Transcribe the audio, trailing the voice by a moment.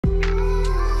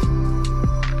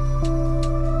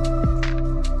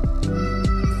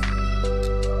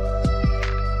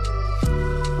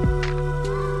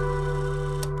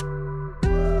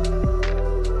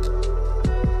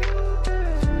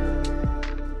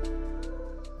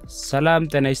ሰላም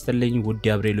ጤና ይስጥልኝ ውድ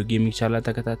አብሬሎ ጌሚንግ ቻናል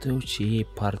ተከታታዮች ይሄ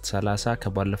ፓርት 30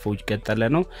 ከባለፈው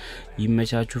ይቀጥላል ነው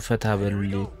ይመቻቹ ፈታ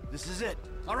በሉልኝ This is it.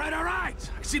 All right.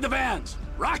 I see the vans.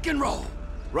 Rock and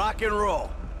roll.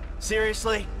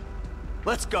 Seriously?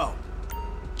 Let's go.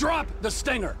 Drop the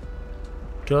stinger.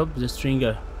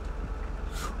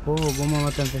 Oh, bomba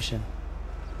matanfasha.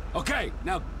 Okay,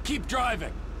 now keep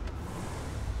driving.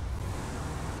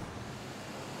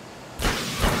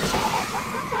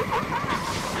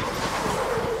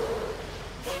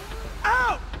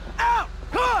 Out!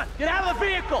 Come on! Get out of the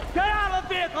vehicle!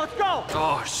 Let's go!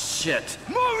 Oh, shit.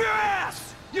 Move your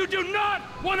ass! You do not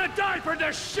want to die for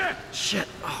this shit! Shit.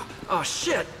 Oh,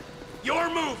 shit.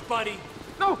 Your move, buddy.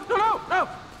 No!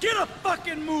 Get a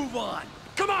fucking move on.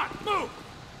 Come on, move.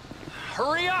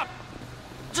 Hurry up.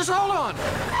 Just hold on.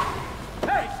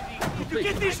 Hey, you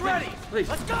get these ready. Please.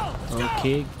 Let's go.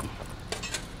 Okay.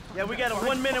 Yeah, we got a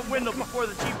 1-minute window before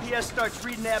the GPS starts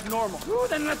reading abnormal. Ooh,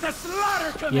 then let the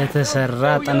slaughter come in. የተሰራ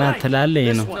ጥናት ትላለ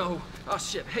ነው No. Oh,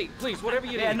 shit. Hey, please, whatever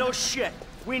you Yeah, need. no shit.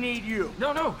 We need you. No.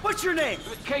 What's your name?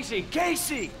 Casey.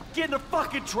 Get in the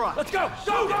fucking truck. Let's go.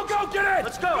 Go, get in.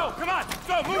 Let's go. Come on,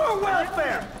 go, move. Your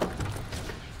welfare.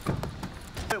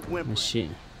 እሺ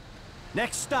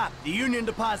Next stop, the Union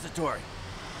Depository.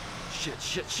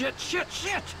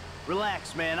 Shit. Relax,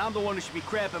 man. I'm the one who should be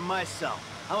crapping myself.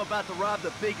 I'm about to rob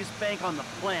the biggest bank on the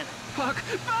planet. Fuck.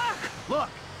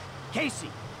 Look,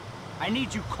 Casey, I need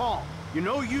you calm. You're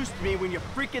no use to me when you're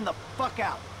freaking the fuck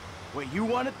out. What you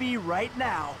want to be right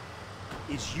now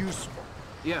is useful.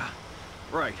 Yeah,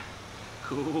 right.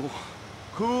 Cool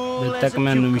as a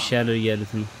ለተቀመኑ cucumber. የሚሻለው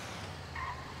እያሉት ነው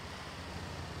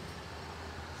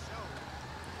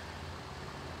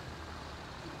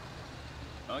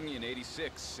Onion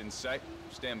 86 in sight.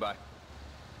 Stand by.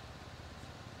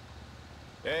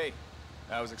 Hey,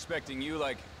 I was expecting you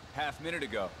like half minute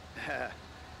ago.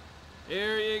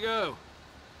 Here you go.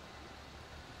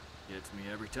 Gets me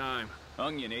every time.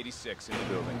 Onion 86 in the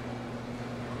building.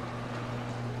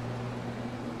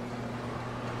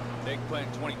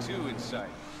 Eggplant 22 in sight.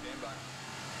 Stand by.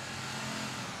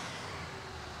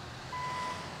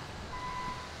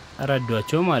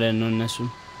 አራዷቸው ማለት ነው እነሱ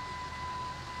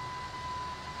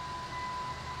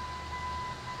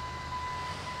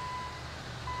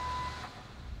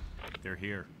They're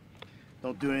here.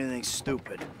 Don't do anything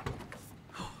stupid.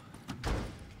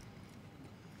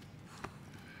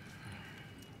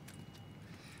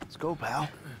 Let's go, pal.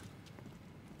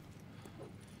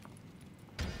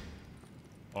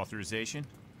 Authorization?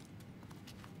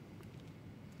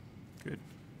 Good.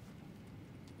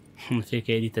 ፌክ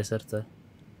አይዲ ተሰርቷል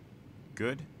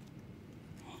Good.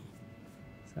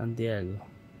 ሳንቲያጎ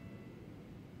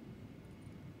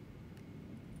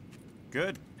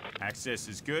Good. Access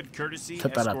is good. Courtesy. Escort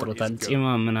ተጠራጥሮታል is ጺማ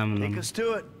good. ምናምን Take ነው us to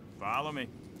it. Follow me.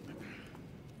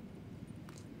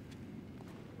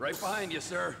 Right behind you,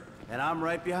 sir. And I'm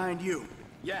right behind you.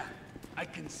 Yeah, I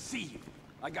can see you.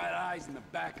 I got eyes in the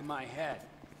back of my head.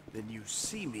 Then you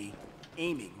see me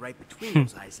aiming right between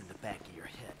those eyes in the back of your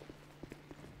head.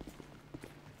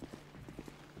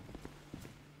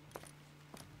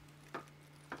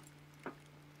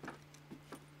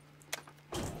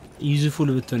 ዩዝፉል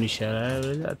ብትሆን ይሻላል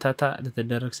ታታ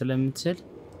ለተደረክ ስለምትችል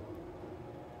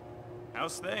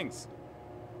How's things?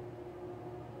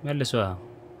 መልሶ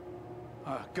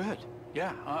Good.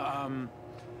 Yeah,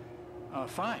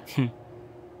 fine.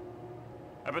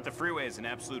 I bet the freeway is an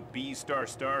absolute B star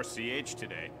CH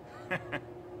today.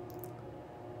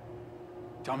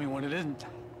 Tell me when it isn't.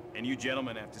 And you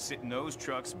gentlemen have to sit in those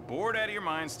trucks, bored out of your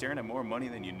minds, staring at more money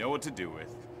than you know what to do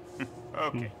with.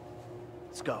 Okay.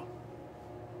 Let's go.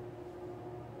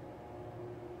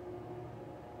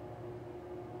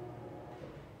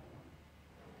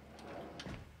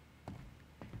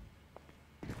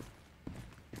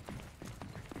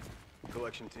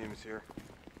 Collection team is here.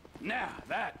 Now,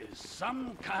 that is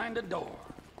some kind of door.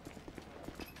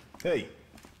 Hey,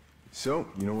 so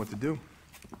you know what to do?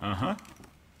 Uh-huh.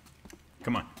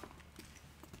 Come on.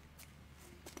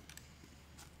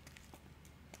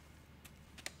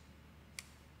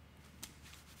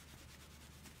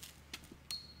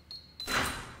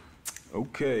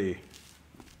 Okay.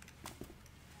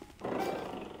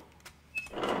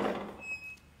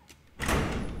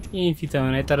 ይሄን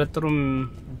ፊታውን አይጠረጥሩም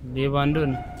ሌባ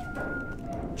እንደሆነ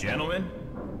Gentlemen?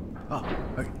 Oh,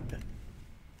 okay.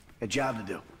 A job to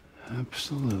do.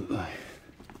 Absolutely.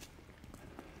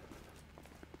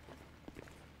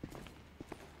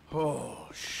 Oh,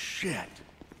 shit.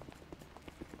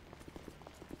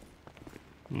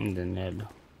 ምንድነው ያለው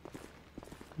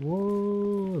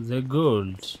Whoa, the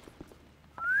gold.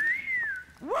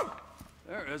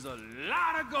 There is a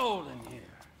lot of gold in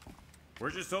here. We're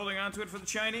just holding on to it for the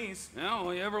Chinese.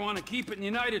 Well, you ever want to keep it in the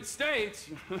United States?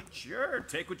 Sure,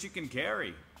 take what you can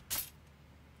carry.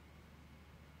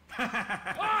 That's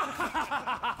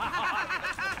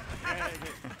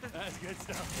good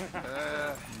stuff.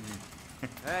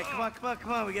 All right,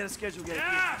 come on. We got a schedule.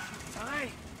 Yeah. All right.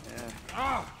 Yeah.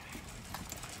 Oh.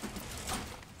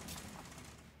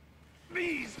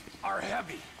 These are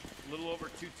heavy. A little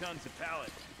over 2 tons a pallet.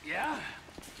 Yeah?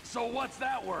 So what's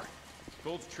that worth?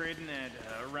 Gold's trading at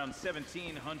around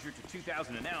 1,700 to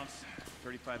 2,000 an ounce.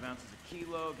 35 ounces a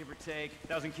kilo, give or take.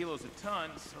 1,000 kilos a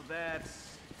ton, so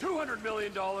that's... $200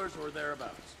 million or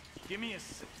thereabouts. Give me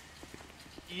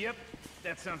a... Yep,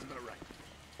 that sounds about right.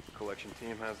 Collection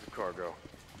team has the cargo.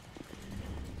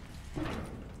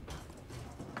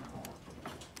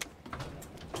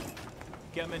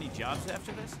 Got many jobs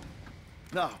after this?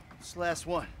 No, it's the last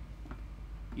one.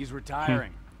 He's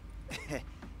retiring.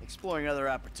 Exploring other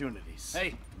opportunities. Hey,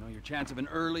 you know your chance of an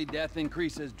early death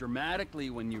increases dramatically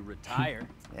when you retire.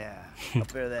 Yeah, I'll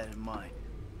bear that in mind.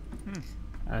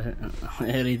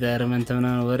 ሪታየርመንት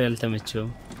ምናምን ወሬ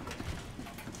አልተመቸውም።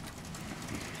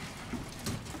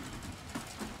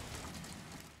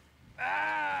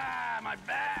 My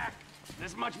back.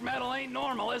 This much metal ain't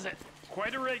normal, is it?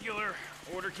 Quite irregular.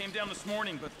 Order came down this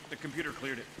morning, but the computer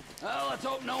cleared it. Well, let's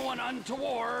hope no one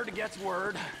untoward gets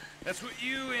word. That's what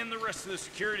you and the rest of the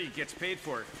security gets paid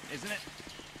for, isn't it?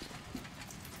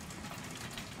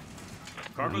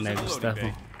 Cargo's in the loading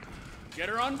bay. Get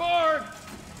her on board!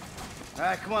 All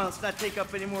right, come on, let's not take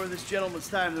up any more of this gentleman's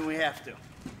time than we have to.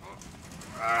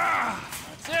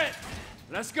 That's it.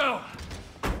 Let's go.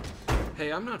 Hey,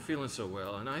 I'm not feeling so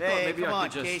well, and I Hey, thought maybe come I on,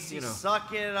 could just, Casey, you know... suck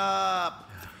it up.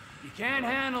 You can't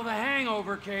handle the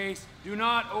hangover, Case. Do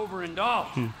not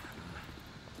overindulge.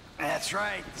 That's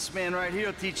right. This man right here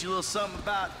will teach you a little something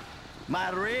about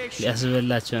moderation.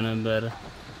 ያስበላቸው ነበር።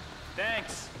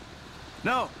 Thanks.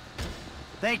 No,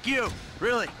 thank you.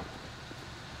 Really.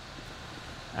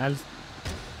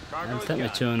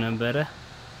 አልተመቸውም ነበረ።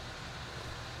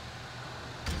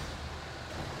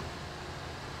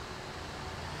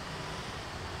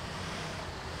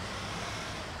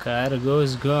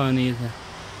 Cargo's gone either.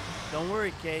 Don't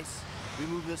worry, Case. We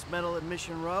move this metal at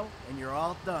Mission Row, and you're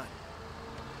all done.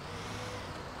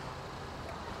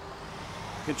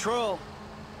 Control.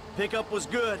 Pickup was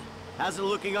good. How's it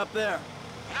looking up there?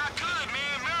 Not good,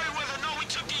 man. Merriweather know we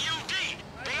took the UD.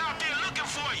 They out there looking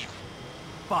for you.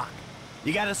 Fuck.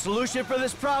 You got a solution for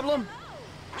this problem?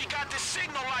 We got this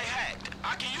signal I hacked.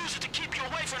 I can use it to keep you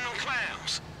away from them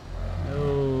clowns.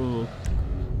 Oh,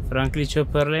 frankly,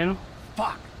 chopper ላይ ነው።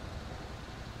 Fuck.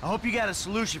 I hope you got a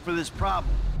solution for this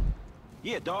problem.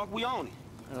 Yeah, dog, we own it.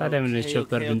 ታዲያ ምን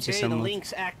chopper ድምጽ The ሰማሁ?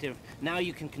 link's active. Now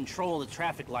you can control the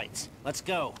traffic lights. Let's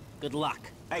go. Good luck.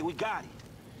 Hey, we got it.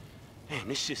 Man,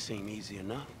 this shit seem easy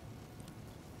enough.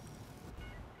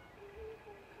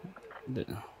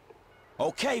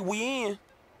 Okay, we in.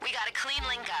 We got a clean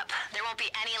link up. There won't be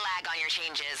any lag on your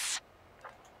changes.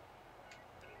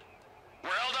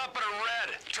 We're held up at a red.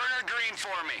 Turn her green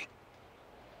for me.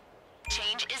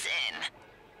 Change is in.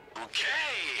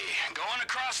 Okay, going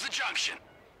across the junction.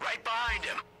 Right behind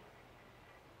him.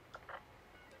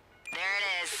 There it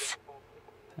is.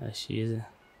 she's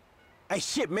Hey,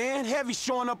 shit, man. Heavy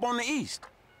showing up on the east.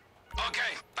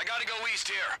 Okay, I gotta go east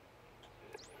here.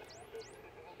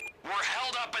 We're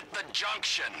held up at the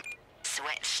junction.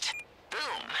 Switched.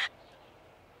 Boom.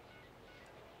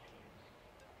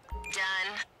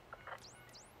 Done.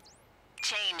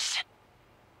 Changed.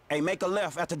 Hey, make a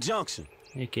left at the junction.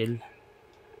 Nikhil.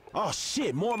 Oh,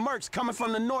 shit, more mercs coming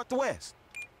from the northwest.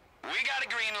 We got a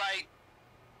green light.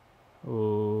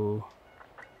 Oh.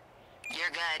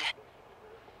 You're good.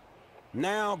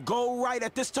 Now go right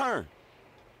at this turn.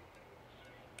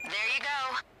 There you go.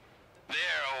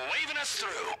 They're waving us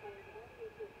through.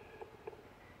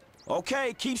 Okay,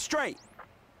 keep straight.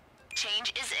 Change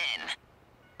is in.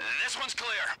 This one's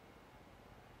clear.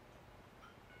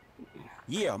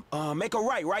 Yeah, make a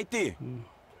right there.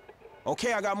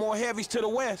 Okay, I got more heavies to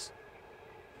the west.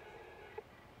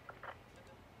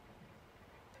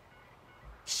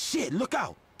 Shit, look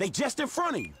out. They just in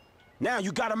front of you. Now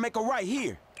you gotta make a right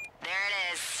here. There it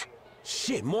is.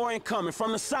 Shit, more incoming from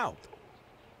the south.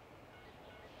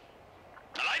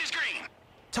 The light is green.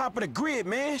 Top of the grid,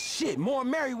 man. Shit, more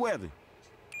Merriweather.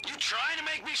 You trying to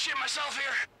make me shit myself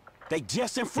here? They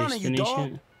just in front of you, dog.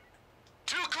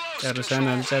 Too close.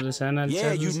 ጨርሰናል.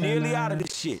 Yeah, you nearly out of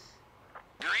this shit.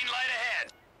 Green light ahead.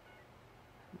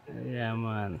 Yeah,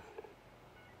 man.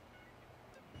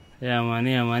 Yeah, man.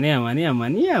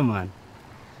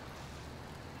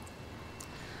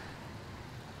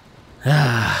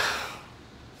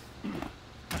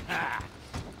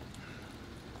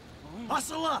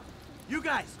 Muscle up! You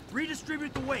guys,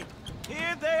 redistribute the weight.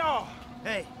 Here they are.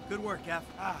 Hey, good work, F.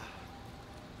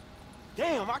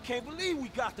 Damn, I can't believe we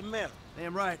got the medal.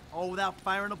 Damn right, all without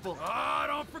firing a bullet. Oh,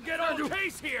 don't forget old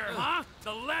Case here, huh?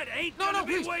 The lead ain't gonna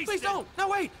be wasted. Please don't. No,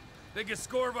 wait. Biggest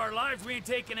score of our lives, we ain't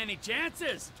taking any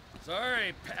chances.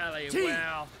 Sorry, Pally, T.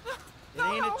 well... It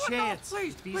ain't a chance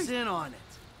please, if he's please. in on it.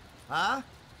 Huh?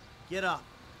 Get up.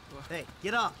 Hey,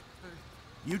 get up.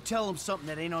 You tell him something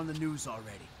that ain't on the news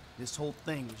already. This whole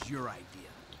thing was your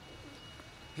idea.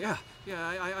 Yeah,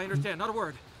 I understand. Not a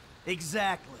word.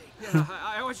 Exactly. Yeah,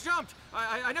 I always jumped.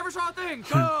 I never saw a thing.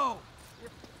 Go!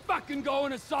 You're fucking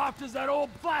going as soft as that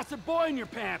old flaccid boy in your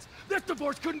pants. This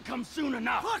divorce couldn't come soon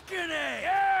enough. Fucking A!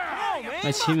 Yeah! Oh, man.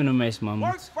 መቼም ነው የማይስማሙት።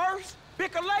 Works first,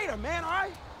 bicker later, man, all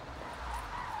right?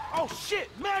 Oh, shit,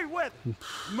 Merryweather.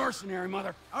 Mercenary All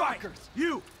right, motherfuckers.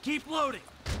 you, keep loading.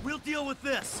 We'll deal with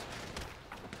this.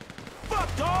 Fuck,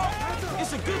 dog.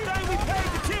 It's a good thing we paid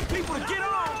the 10 people to get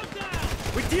on.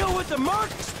 We deal with the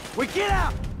mercs, we get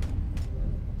out!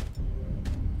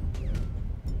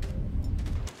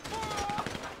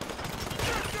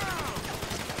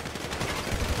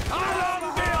 I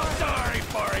don't feel sorry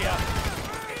for you.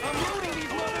 I'm looting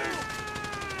these mothers.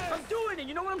 I'm doing it,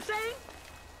 you know what I'm saying?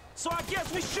 So I guess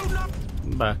we shooting up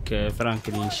እባክህ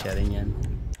ፍራንክሊን ይሻለኛል።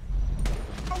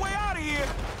 our way out of here.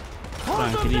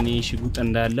 ፍራንክሊን ይህ ሽጉጥ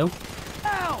እንዳለው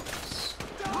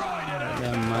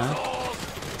ለማ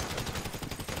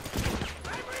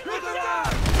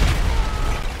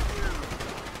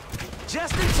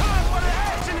Just in time for the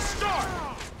action to start.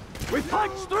 We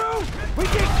punch through, we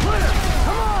get clear!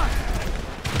 Come on!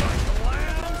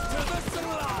 Lambs to the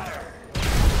slaughter.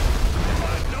 If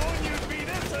I'd known you'd be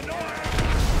this annoying.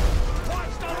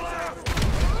 Watch the left.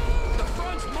 The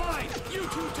front's mine. You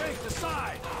two take the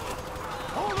side.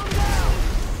 Hold them down!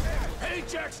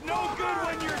 Paycheck's no good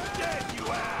when you're dead, you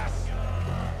ass.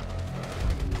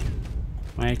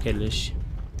 ማይክል እሺ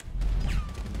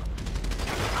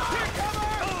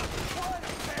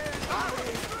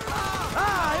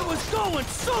It was going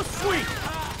so sweet!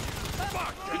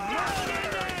 Fucking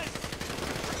mercenaries.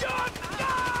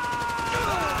 Shotgun!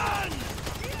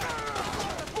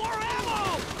 More ammo!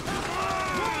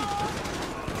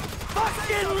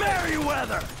 Fucking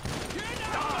Merryweather!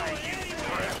 Die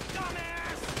anywhere,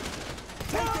 dumbass.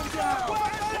 Take him down!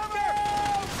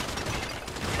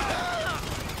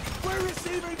 We're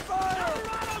receiving fire!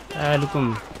 አልኩም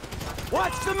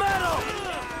Watch the metal!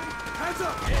 Hands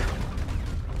up.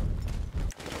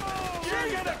 You're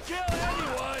gonna kill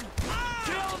anyone.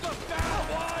 Kill the foul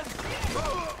one.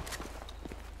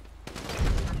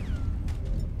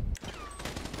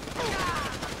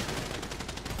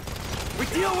 We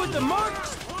deal with the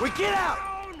marks, we get out!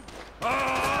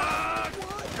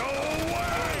 Go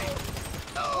away.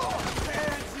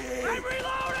 I'm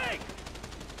reloading.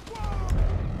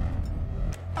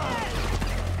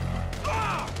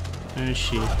 እሺ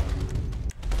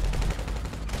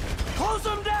Close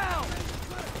them down!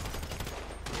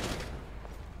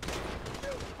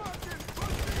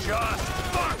 Just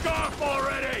fuck off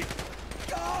already.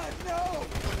 God, no!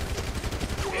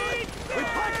 We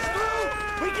punch through,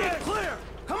 we get clear!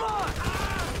 Come on!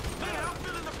 Man, I'm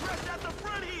feeling the pressure at the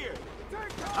front here.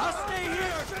 I'll stay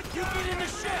here, you get in the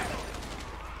shed!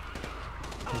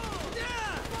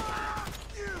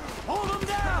 Hold him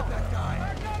down!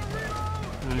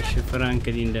 እሺ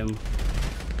ፍራንክሊን ደግሞ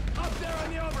Up there on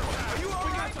the overpass.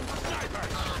 We got some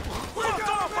snipers. Fuck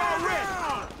off already.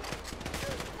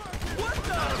 What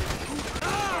the?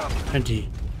 እንዴ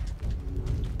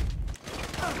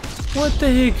what the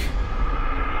heck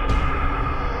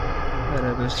ኧረ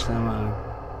በስመ አብ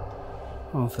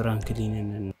አሁን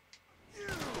ፍራንክሊንን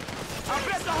I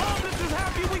bet the homeless is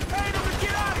happy we paid them to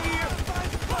get out of here.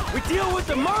 We deal with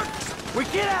the marks, we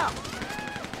get out!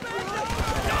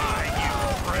 Die, you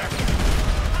prick.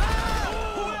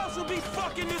 Who else will be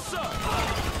fucking this up?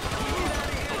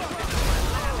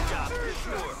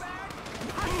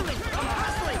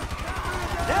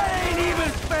 That ain't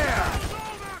even fair!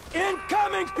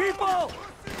 Incoming, people!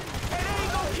 Hey, they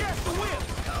ain't gonna catch the whip.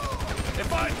 If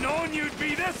I'd known you'd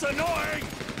be this annoying.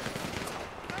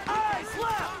 Eyes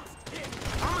left!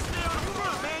 I'ma stay on the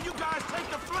front, man. You guys take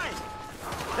the flank.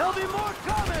 There'll be more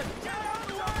coming!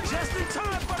 Just in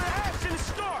time for the action to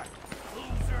start.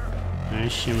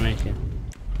 እሺ ማይክል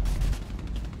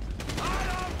I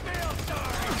don't feel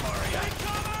sorry for you.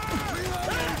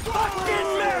 Fucking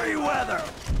Merryweather!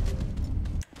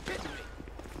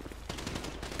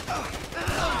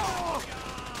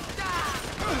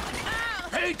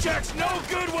 Paycheck's no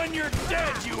good when you're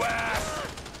dead, you ass.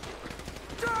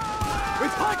 We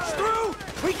punch through,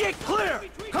 we get clear!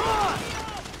 Come on!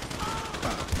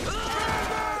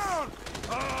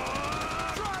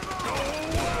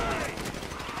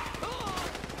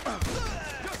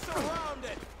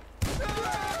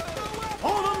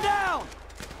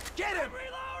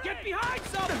 Get behind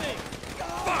something!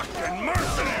 Fucking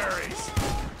mercenaries!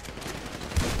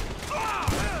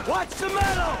 Watch the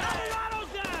metal! Colorado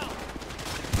down!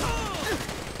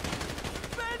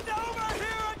 Bend over,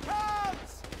 here it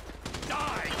comes!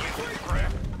 Die, you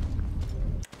prick!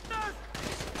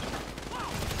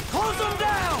 Close them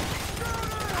down!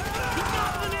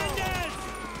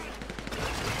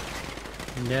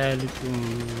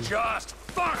 Just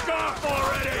fuck off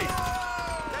already!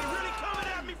 They really coming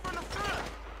at me from the front!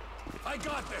 I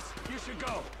got this. You should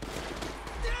go.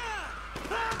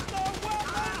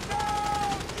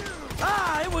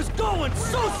 Ah, it was going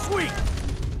so sweet!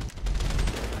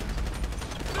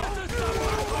 This is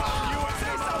someone, you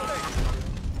assholes!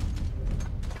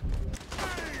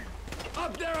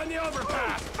 Up there on the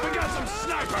overpass, we got some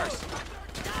snipers!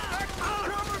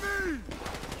 Cover me!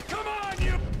 Come on,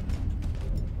 you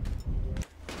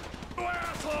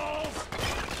assholes!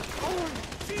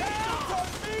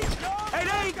 Hey,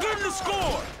 they ain't getting the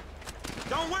score!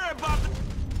 Don't worry about the...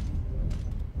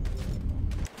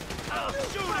 I'll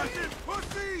shoot him!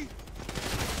 Pussy!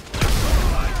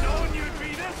 I've known you'd be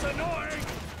this annoying!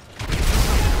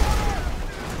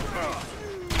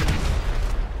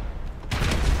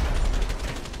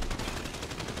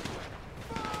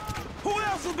 Who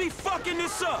else will be fucking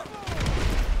this up?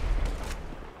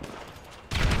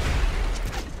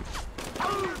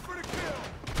 For the kill!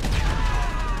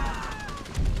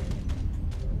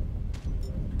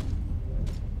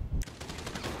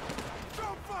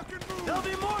 Don't fucking move! There'll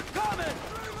be more coming!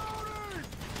 Reloading!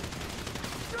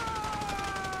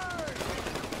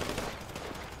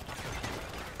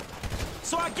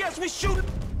 So I guess we shoot...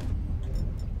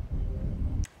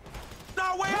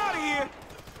 our way out of here!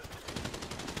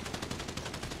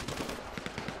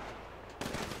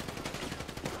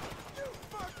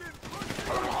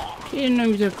 ይሄን ነው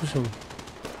የሚተኩሰው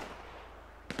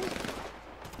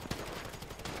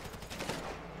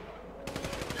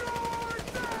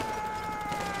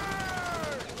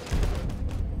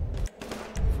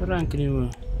ፍራንክሊን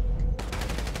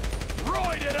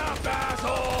Roid it up,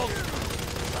 assholes!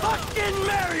 Fucking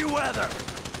Merryweather!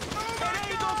 Hey, they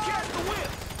ain't gonna catch the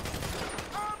whip!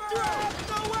 Drop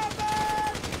the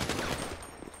weapon!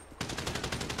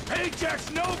 Paycheck's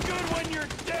no good when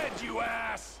you're dead, you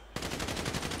ass!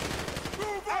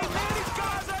 Hey, man, these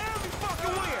guys are every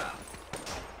fucking where!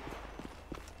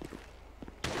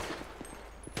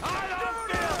 I don't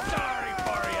feel sorry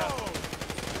for you!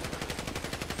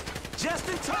 Just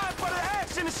in time for the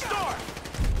action to start!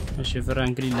 እሺ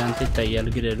ፍራንክሊን ላንተ ይታያል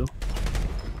ግደሉ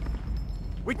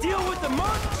We deal with the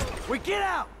monks, we get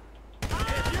out!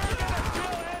 If you're gonna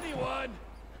kill anyone,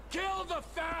 kill the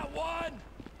fat one!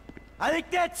 I think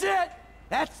that's it!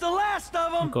 That's the last of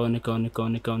them!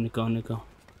 ንቀው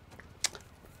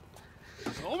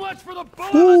So much for the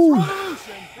bulletless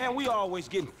revolution! Man, we always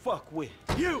getting fucked with.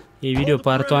 You! የቪዲዮ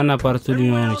ፓርት 1 እና ፓርት 2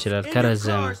 ሊሆን ይችላል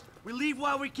ከረዘመ We leave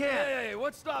while we can! Hey,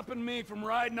 what's stopping me from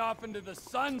riding off into the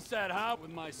sunset, huh?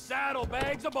 With my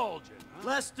saddlebags a bulging, huh?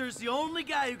 Lester's the only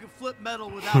guy who can flip metal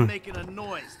without making a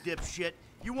noise, dipshit.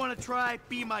 You wanna try?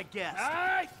 Be my guest.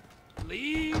 Alright,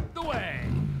 lead the way.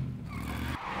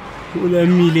 2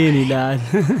 ሚሊዮን ይላል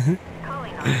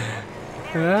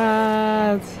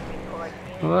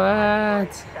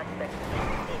What?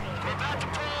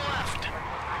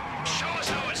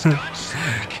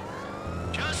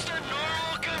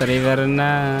 Trevor እና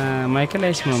ማይክል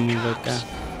አይስማሙም በቃ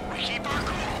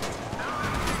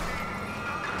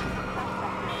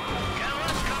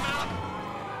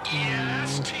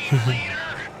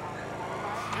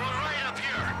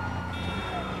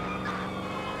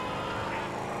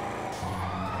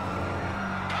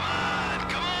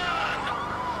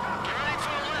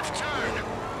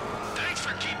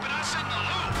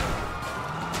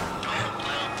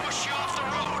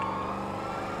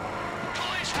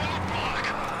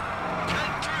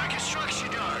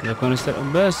ለኮንስትራክሽን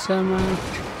በሰማ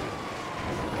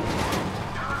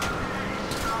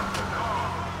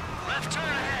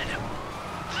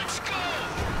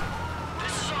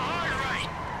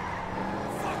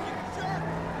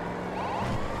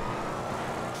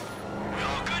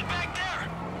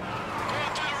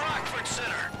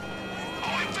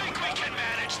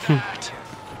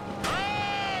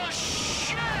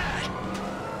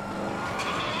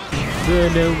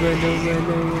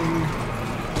በለው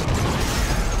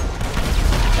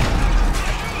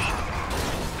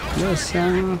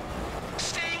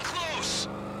Staying close.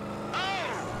 Oh,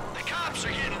 the cops are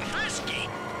getting frisky.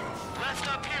 Left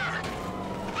up here.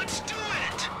 Let's do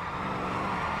it.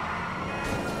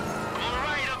 All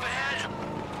right, up ahead.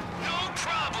 No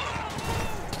problem.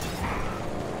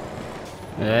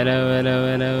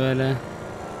 Vela.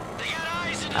 They got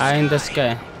eyes in Eye in the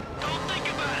sky.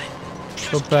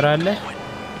 Super አለ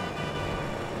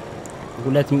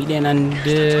 2 ሚሊዮን and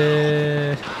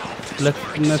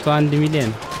 201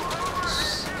 ሚሊዮን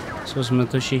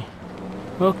 300 ሺህ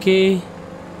ኦኬ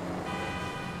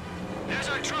There's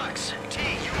our trucks. T,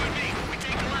 you and me. We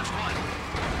take the left one.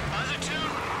 Other two,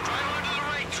 drive onto the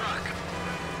right truck.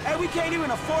 Hey, we can't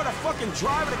even afford a fucking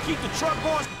driver to keep the truck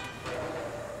going.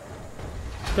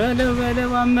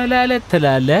 በለው አመላለት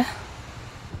ትላለህ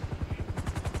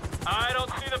I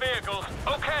don't see the vehicles.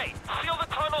 Okay, seal the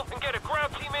tunnel and get a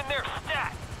ground team in there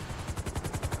stat.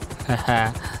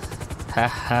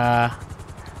 haha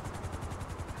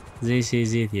this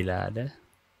is it ይላል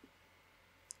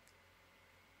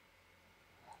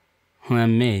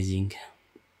amazing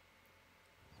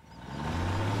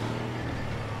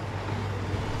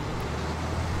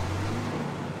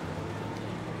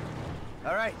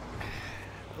All right.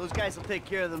 Those guys will take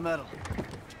care of the metal.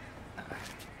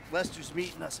 Lester's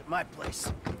meeting us at my place.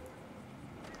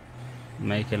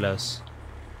 Michaelos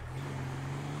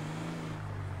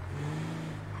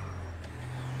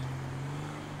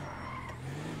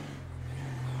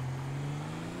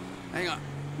Hang on.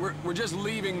 We're just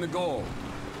leaving the goal.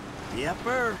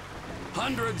 Yepper.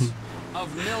 Hundreds of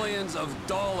millions of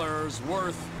dollars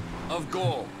worth of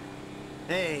gold.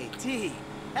 Hey, T,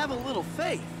 have a little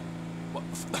faith. What?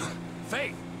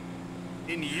 Faith?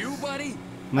 In you, buddy?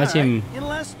 መቼም In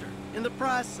Lester, in the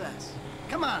process.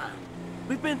 Come on.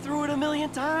 We've been through it a million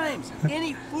times.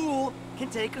 Any fool can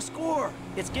take a score.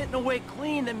 It's getting away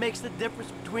clean that makes the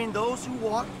difference between those who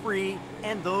walk free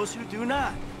and those who do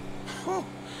not.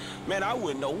 Man, I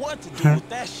wouldn't know what to do with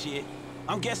that shit.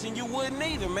 I'm guessing you wouldn't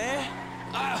either, man.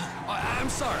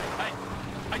 I'm sorry.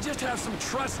 I just have some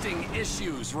trusting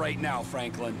issues right now,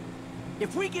 Franklin.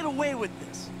 If we get away with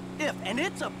this, and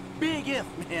it's a big if,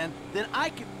 man, then I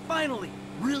can finally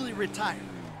really retire.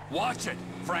 Watch it,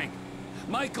 Frank.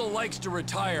 Michael likes to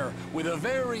retire with a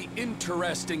very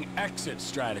interesting exit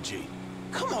strategy.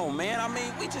 Come on, man. I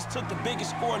mean, we just took the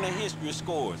biggest score in the history of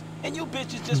scores, and you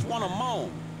bitches just want to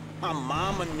moan. My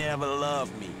mama never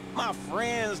loved me. My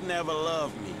friends never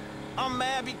loved me. I'm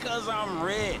mad because I'm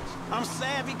rich. I'm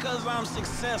sad because I'm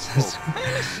successful. Man,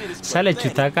 this shit is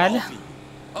pathetic.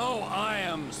 Oh, I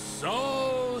am so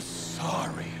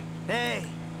sorry. Hey,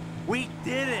 we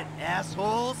did it,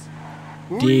 assholes.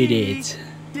 Did it.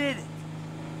 Did it.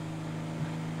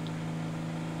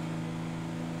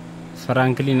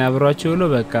 ፍራንክሊን አብሯቸው ብሎ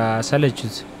በቃ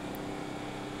ሰለቹት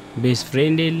ቤስት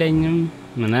ፍሬንድ የለኝም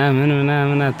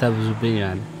ምናምን አታብዙብኝ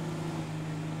አለ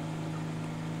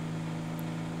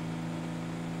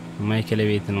ማይክል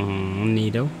ቤት ነው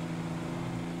እንሂደው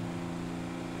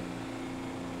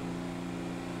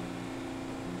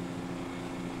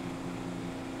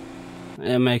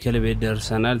ማይክል ቤት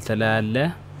ደርሰናል ተላለ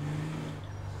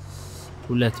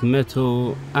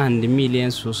 201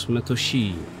 ሚሊዮን 300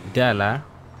 ሺህ ዶላር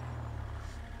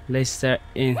Leicester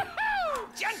in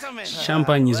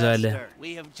champagne ይዛለ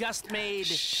We have just made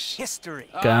history.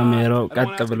 ካሜራው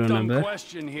ቀጥ ብሎ ነበር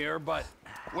question here but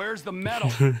where's the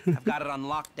metal? I've got it on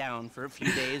lockdown for a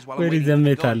few days while I'm Where is waiting the for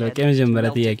metal? the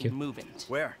ከመጀመሪያ ጥያቄው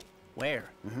Where?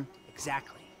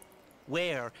 Exactly.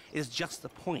 Where is just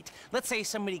the point. Let's say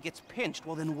somebody gets pinched.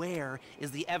 Well, then where is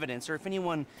the evidence? Or if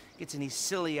anyone gets any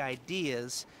silly ideas,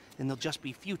 then they'll just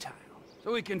be futile. So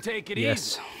we can take it Yes.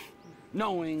 easy.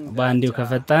 Knowing ባንዲው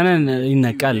ከፈጣነ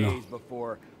ይነቃል ነው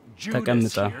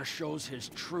Judas here shows his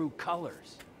true colors.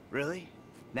 Really?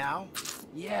 Now?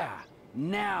 Yeah,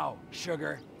 now,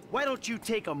 sugar. Why don't you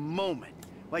take a moment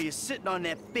while you're sitting on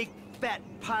that big fat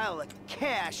pile of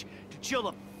cash to chill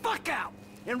the fuck out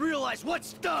and realize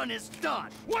what's done is done?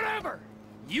 Whatever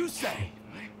you say.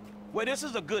 Well, this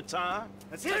is a good time.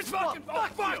 Let's hit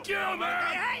Fuck you, man!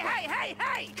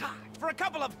 Hey! God, for a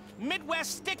couple of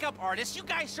Midwest stick-up artists, you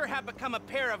guys sure have become a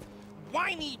pair of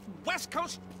whiny West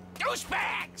Coast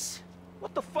douchebags!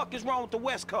 What the fuck is wrong with the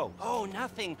West Coast? Oh,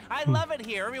 nothing. I love it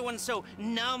here. Everyone's so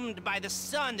numbed by the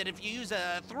sun that if you use a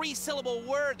 3-syllable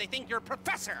word, they think you're a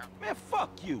professor. Man,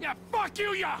 fuck you. Yeah, fuck you,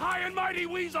 you high and mighty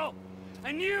weasel!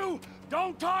 And you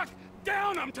don't talk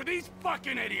down them to these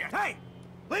fucking idiots! Hey!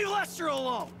 Leave Lester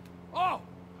alone!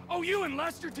 Oh, you and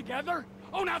Lester together?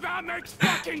 Oh, now that makes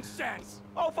fucking sense!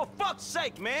 Oh, for fuck's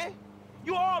sake, man!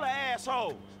 You all the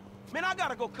assholes! Man, I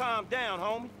gotta go calm down,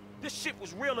 homie. This shit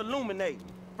was real illuminating.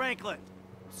 Franklin,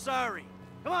 sorry.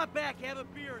 Come on back, have a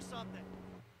beer or something.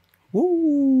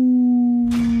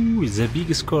 Ooh, the big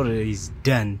score is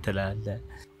done ተላለ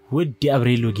ውድ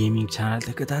አብሬሎ ጌሚንግ ቻናል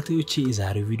ተከታታዮች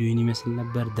የዛሬው ቪዲዮ ይመስል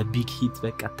ነበር the big hit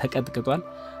በቃ ተቀጥቅጧል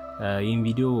ይሄን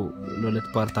ቪዲዮ ለሁለት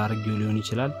ፓርት አድርጌው ሊሆን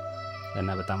ይችላል እና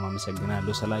በጣም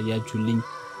አመሰግናለሁ ስላያችሁልኝ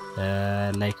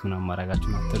ላይክ ምናምን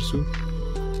ማድረጋችሁን አትርሱ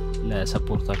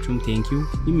ለሰፖርታችሁም ቴንክ ዩ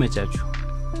ይመቻችሁ